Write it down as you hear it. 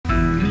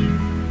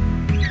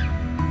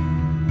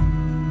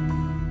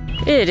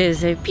It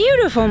is a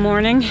beautiful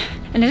morning,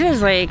 and it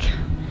is like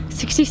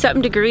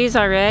 60-something degrees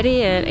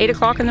already at 8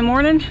 o'clock in the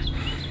morning,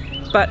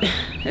 but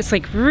it's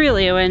like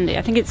really windy.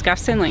 I think it's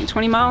gusting like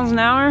 20 miles an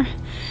hour,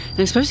 and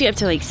it's supposed to get up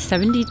to like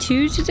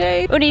 72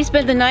 today. Uni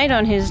spent the night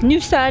on his new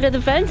side of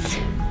the fence,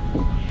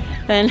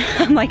 and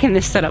I'm liking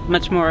this setup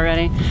much more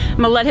already. I'm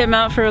gonna let him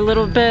out for a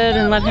little bit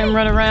and let him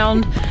run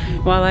around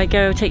while I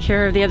go take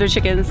care of the other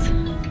chickens.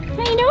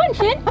 How you doing,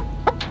 Finn?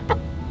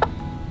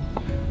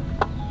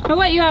 I'll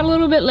let you out a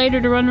little bit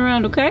later to run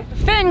around, okay?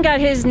 Finn got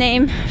his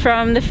name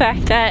from the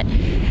fact that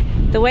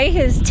the way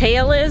his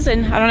tail is,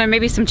 and I don't know,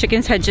 maybe some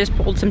chickens had just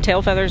pulled some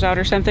tail feathers out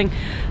or something,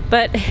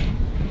 but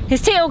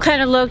his tail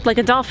kind of looked like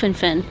a dolphin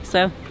fin.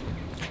 So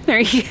there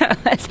you go,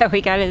 that's how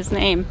he got his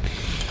name.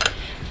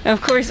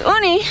 Of course,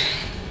 Uni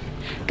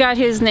got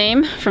his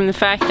name from the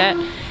fact that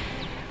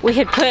we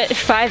had put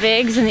 5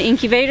 eggs in the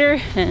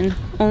incubator and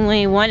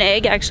only 1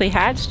 egg actually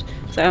hatched.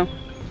 So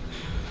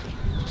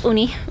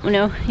Uni,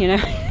 Uno, you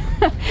know.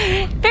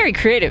 Very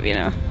creative, you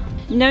know.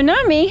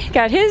 Nonami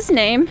got his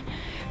name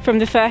from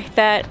the fact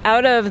that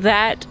out of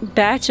that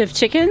batch of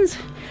chickens,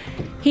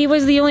 he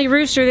was the only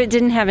rooster that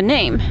didn't have a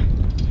name.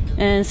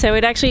 And so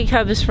it actually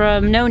comes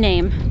from no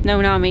name,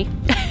 Nonami.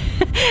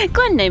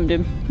 Glenn named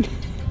him.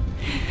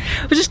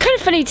 Which is kind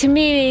of funny to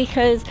me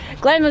because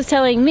Glenn was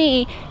telling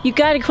me, you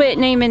gotta quit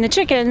naming the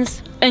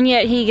chickens, and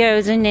yet he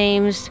goes and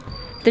names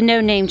the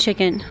no-name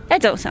chicken.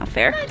 That don't sound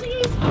fair.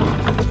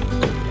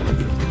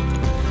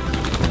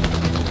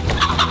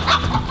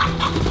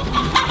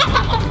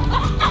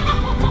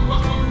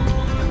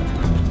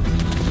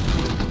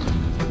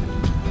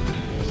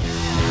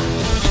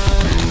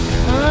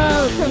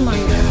 Come on,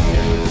 guys.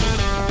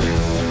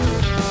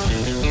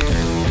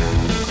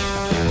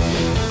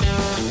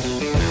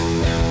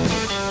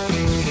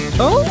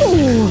 Oh!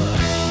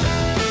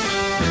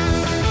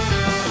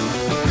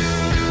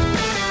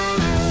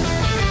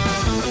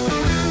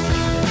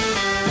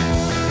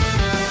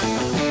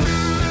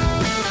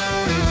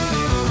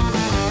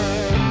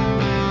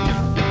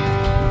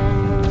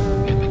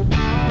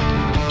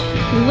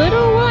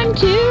 Little one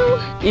too.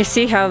 You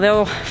see how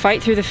they'll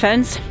fight through the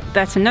fence?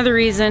 That's another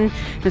reason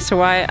as to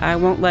why I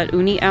won't let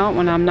Uni out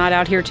when I'm not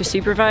out here to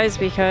supervise,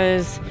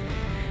 because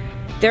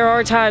there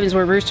are times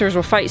where roosters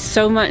will fight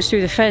so much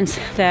through the fence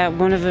that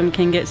one of them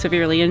can get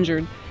severely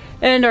injured.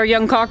 And our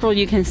young cockerel,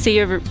 you can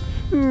see over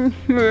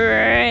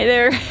right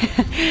there.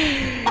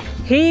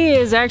 He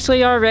is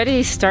actually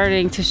already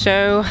starting to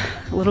show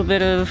a little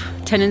bit of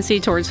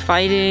tendency towards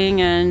fighting,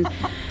 and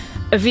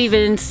I've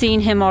even seen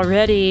him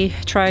already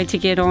try to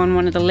get on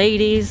one of the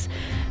ladies.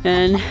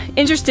 And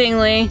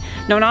interestingly,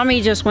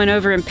 Nonami just went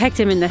over and pecked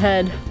him in the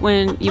head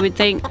when you would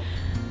think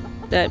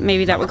that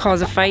maybe that would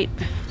cause a fight.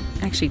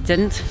 Actually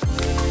didn't.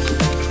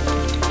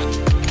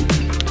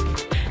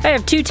 I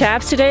have 2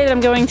 taps today that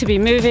I'm going to be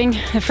moving.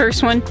 The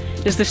first one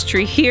is this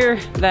tree here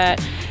that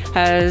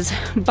has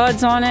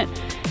buds on it.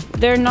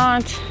 They're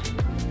not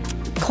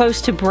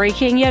close to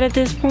breaking yet at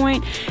this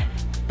point,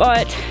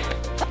 but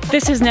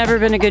this has never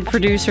been a good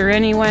producer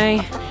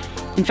anyway.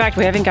 In fact,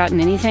 we haven't gotten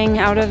anything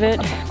out of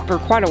it for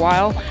quite a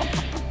while.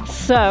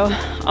 So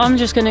I'm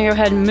just gonna go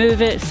ahead and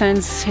move it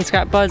since it's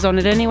got buds on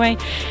it anyway.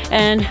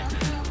 And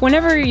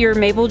whenever your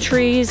maple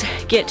trees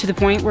get to the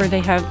point where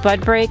they have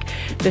bud break,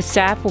 the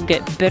sap will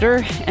get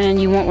bitter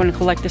and you won't want to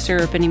collect the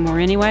syrup anymore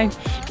anyway.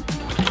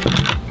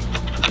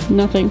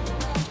 Nothing.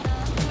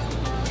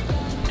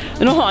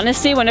 In all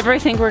honesty, whenever I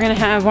think we're gonna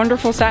have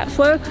wonderful sap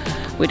flow,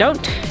 we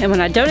don't. And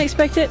when I don't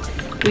expect it,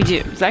 we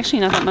do. There's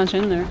actually not that much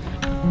in there.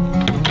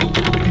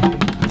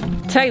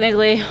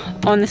 Technically,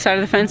 on the side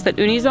of the fence that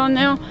Uni's on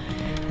now,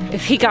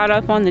 if he got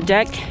up on the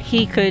deck,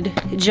 he could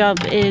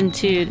jump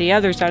into the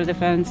other side of the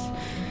fence.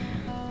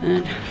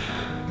 And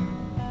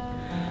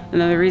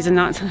another reason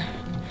not to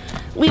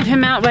leave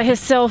him out by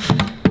himself.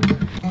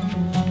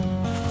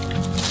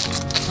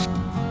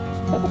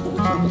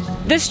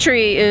 This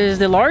tree is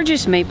the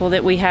largest maple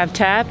that we have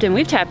tapped, and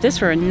we've tapped this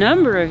for a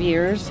number of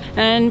years.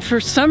 And for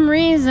some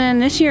reason,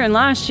 this year and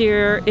last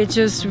year, it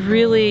just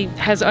really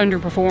has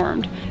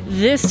underperformed.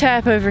 This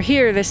tap over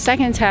here, the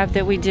second tap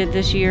that we did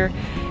this year,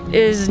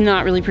 is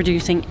not really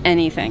producing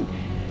anything.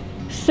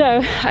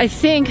 So I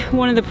think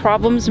one of the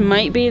problems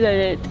might be that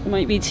it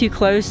might be too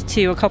close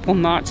to a couple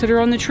knots that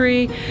are on the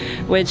tree,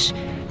 which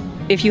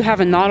if you have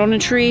a knot on a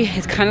tree,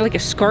 it's kind of like a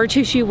scar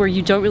tissue where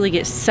you don't really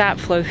get sap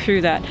flow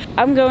through that.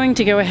 I'm going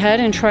to go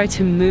ahead and try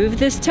to move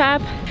this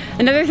tap.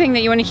 Another thing that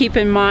you want to keep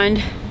in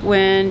mind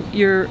when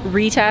you're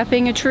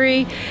retapping a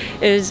tree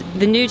is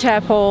the new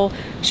tap hole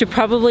should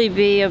probably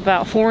be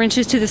about 4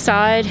 inches to the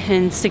side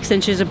and 6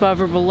 inches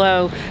above or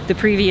below the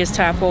previous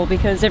tap hole,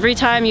 because every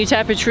time you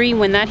tap a tree,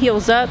 when that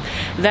heals up,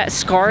 that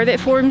scar that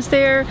forms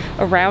there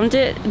around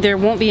it, there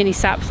won't be any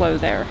sap flow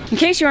there. In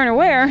case you aren't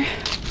aware,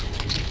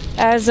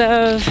 as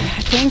of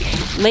I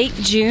think late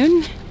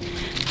June,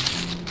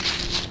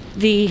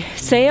 the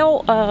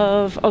sale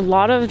of a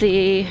lot of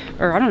the,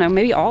 or I don't know,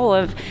 maybe all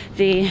of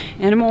the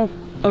animal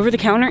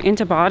over-the-counter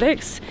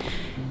antibiotics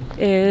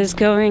is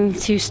going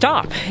to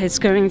stop. It's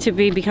going to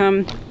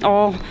become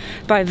all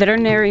by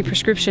veterinary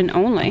prescription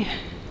only,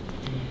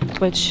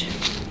 which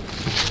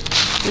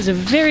is a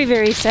very,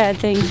 very sad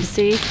thing to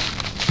see.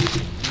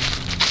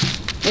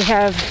 They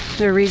have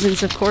their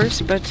reasons, of course,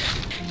 but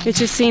it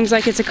just seems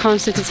like it's a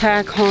constant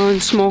attack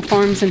on small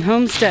farms and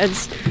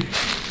homesteads,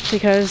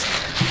 because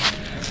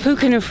who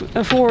can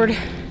afford,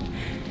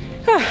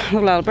 a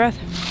little out of breath,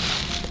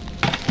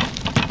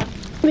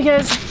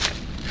 because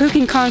who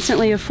can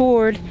constantly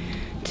afford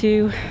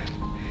to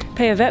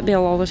pay a vet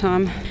bill all the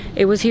time?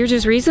 It was here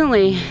just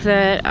recently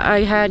that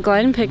I had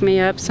Glenn pick me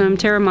up some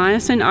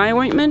terramycin eye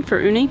ointment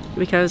for Uni,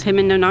 because him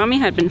and Nonami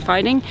had been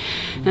fighting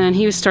and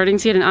he was starting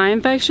to get an eye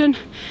infection,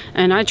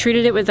 and I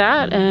treated it with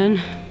that and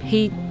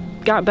he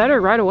got better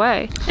right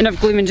away. Enough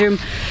gloom and doom.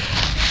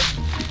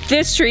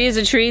 This tree is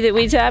a tree that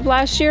we tapped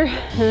last year.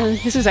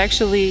 This is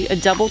actually a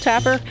double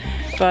tapper,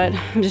 but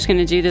I'm just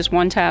gonna do this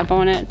one tap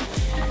on it.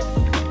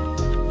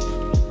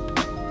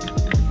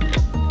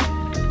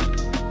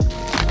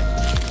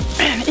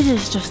 It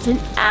is just an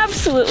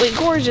absolutely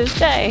gorgeous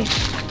day.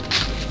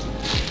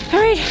 All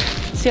right,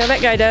 see how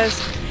that guy does.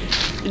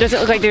 It doesn't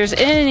look like there's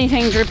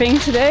anything dripping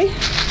today.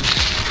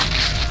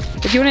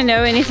 If you want to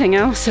know anything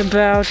else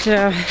about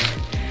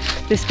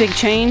this big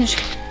change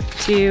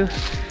to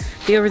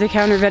the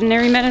over-the-counter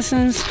veterinary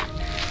medicines,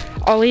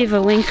 I'll leave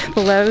a link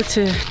below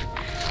to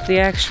the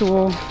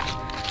actual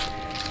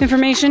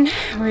information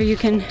where you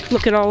can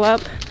look it all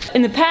up.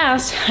 In the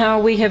past,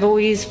 how we have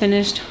always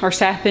finished our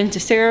sap into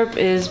syrup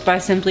is by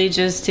simply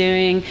just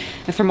doing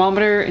a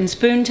thermometer and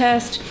spoon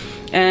test.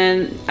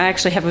 And I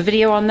actually have a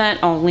video on that.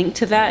 I'll link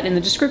to that in the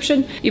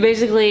description. You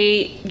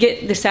basically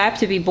get the sap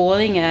to be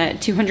boiling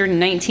at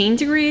 219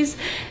 degrees.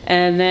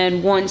 And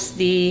then once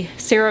the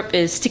syrup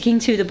is sticking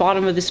to the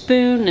bottom of the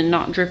spoon and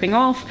not dripping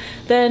off,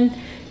 then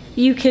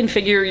you can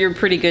figure you're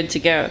pretty good to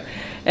go.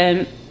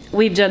 And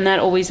we've done that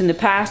always in the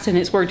past and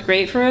it's worked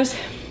great for us.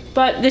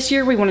 But this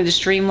year we wanted to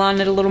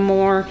streamline it a little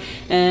more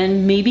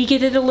and maybe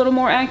get it a little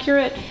more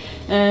accurate.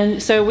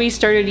 And so we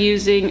started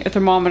using a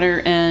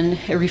thermometer and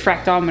a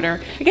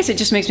refractometer. I guess it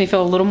just makes me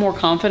feel a little more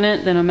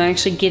confident that I'm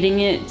actually getting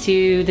it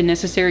to the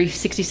necessary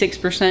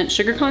 66%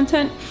 sugar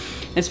content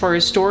as far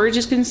as storage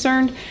is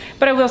concerned.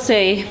 But I will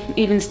say,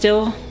 even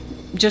still,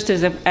 just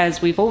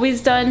as we've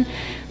always done,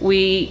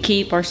 we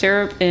keep our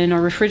syrup in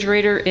our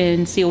refrigerator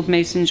in sealed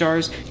mason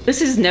jars.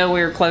 This is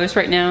nowhere close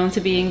right now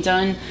to being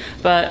done,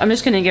 but I'm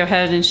just gonna go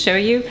ahead and show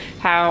you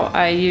how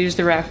I use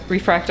the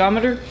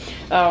refractometer.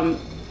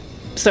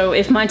 So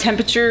if my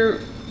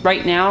temperature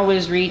right now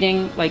was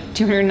reading like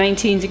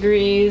 219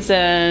 degrees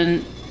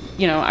and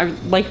you know, I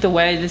like the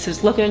way this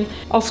is looking,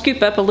 I'll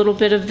scoop up a little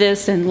bit of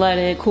this and let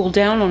it cool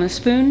down on a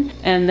spoon.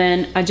 And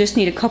then I just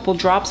need a couple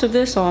drops of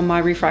this on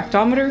my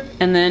refractometer.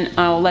 And then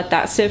I'll let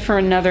that sit for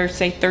another,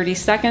 say 30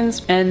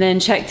 seconds, and then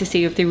check to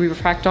see if the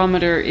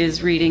refractometer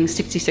is reading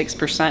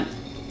 66%.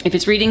 If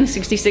it's reading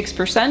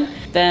 66%,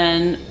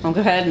 then I'll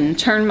go ahead and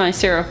turn my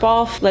syrup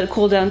off, let it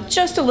cool down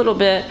just a little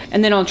bit,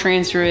 and then I'll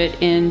transfer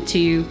it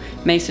into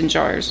mason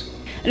jars.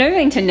 Another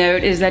thing to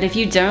note is that if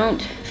you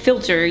don't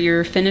filter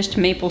your finished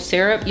maple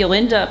syrup, you'll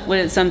end up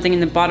with something in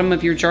the bottom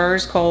of your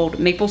jars called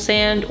maple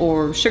sand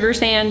or sugar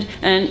sand,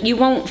 and you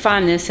won't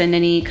find this in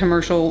any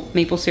commercial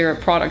maple syrup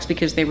products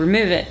because they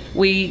remove it.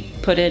 We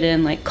put it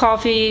in like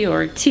coffee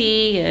or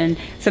tea and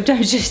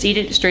sometimes just eat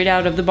it straight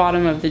out of the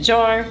bottom of the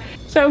jar.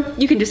 So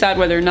you can decide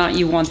whether or not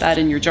you want that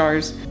in your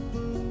jars.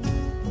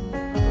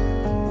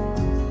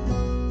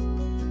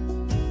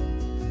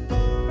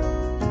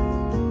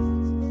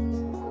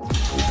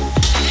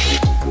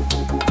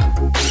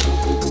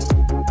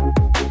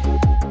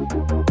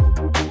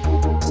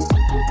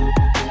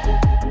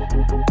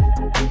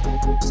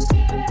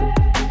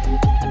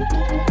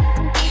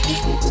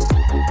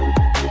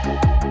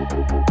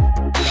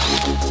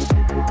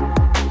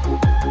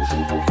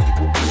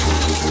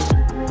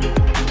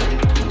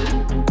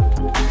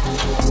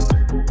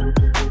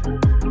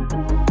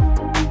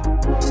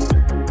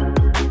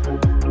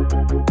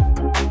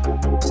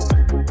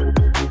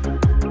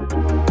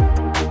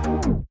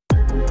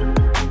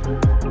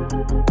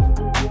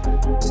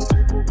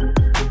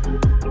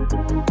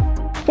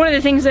 One of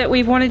the things that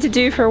we've wanted to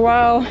do for a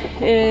while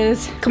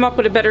is come up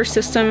with a better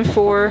system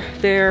for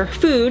their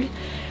food.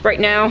 Right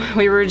now,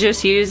 we were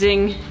just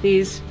using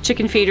these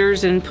chicken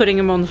feeders and putting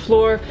them on the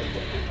floor.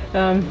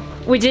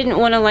 We didn't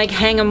want to like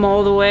hang them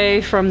all the way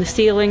from the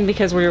ceiling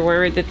because we were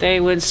worried that they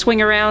would swing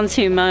around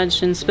too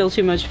much and spill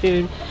too much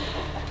food.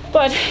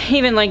 But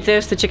even like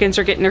this, the chickens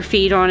are getting their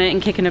feet on it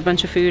and kicking a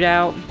bunch of food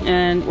out,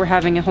 and we're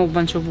having a whole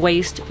bunch of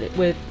waste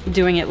with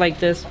doing it like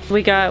this.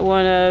 We got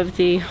one of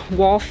the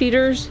wall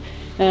feeders,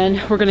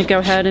 and we're gonna go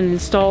ahead and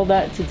install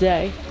that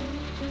today.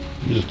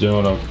 I'm just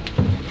doing a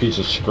piece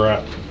of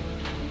scrap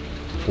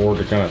board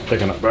to kind of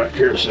thicken it back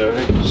here so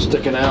it's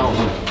sticking out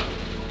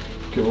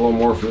and give a little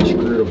more for the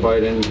screw to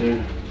bite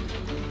into.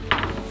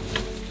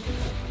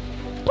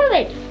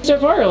 Perfect. So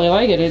far I really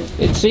like it.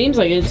 It seems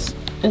like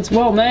it's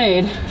well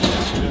made.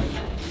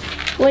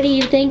 What do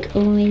you think,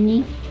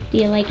 Winnie? Do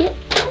you like it?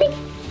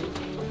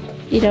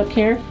 You don't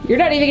care? You're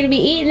not even gonna be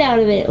eating out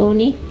of it,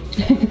 Oni.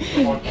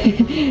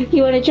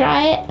 You wanna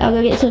try it? I'll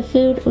go get some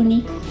food,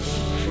 Oni.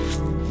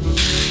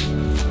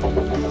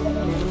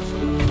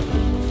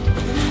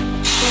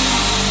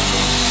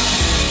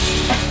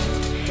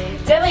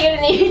 Definitely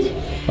gonna need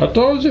I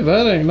told you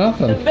that ain't a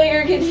nothing.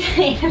 bigger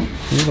container.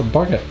 You need a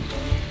bucket.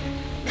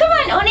 Come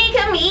on, Oni,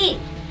 come eat.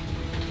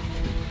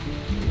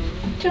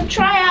 So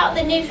try out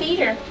the new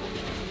feeder.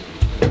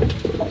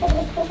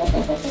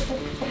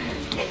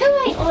 Come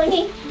on,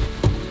 Oni.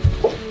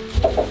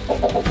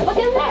 Look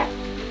in there.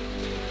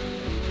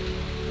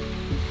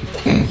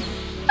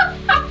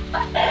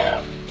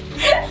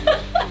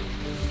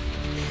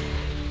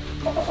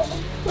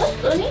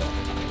 Look, Oni.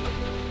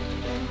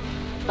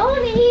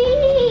 Oni,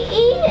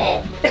 eat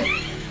it.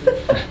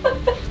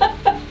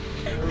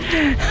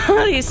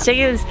 All these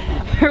chickens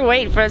are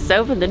waiting for us to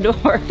open the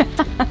door.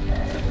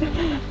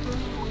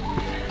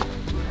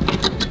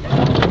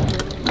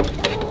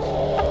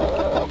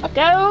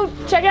 Go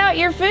check out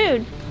your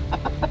food.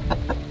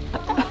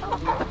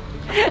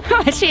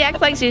 She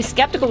acts like she's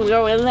skeptical to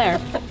go in there.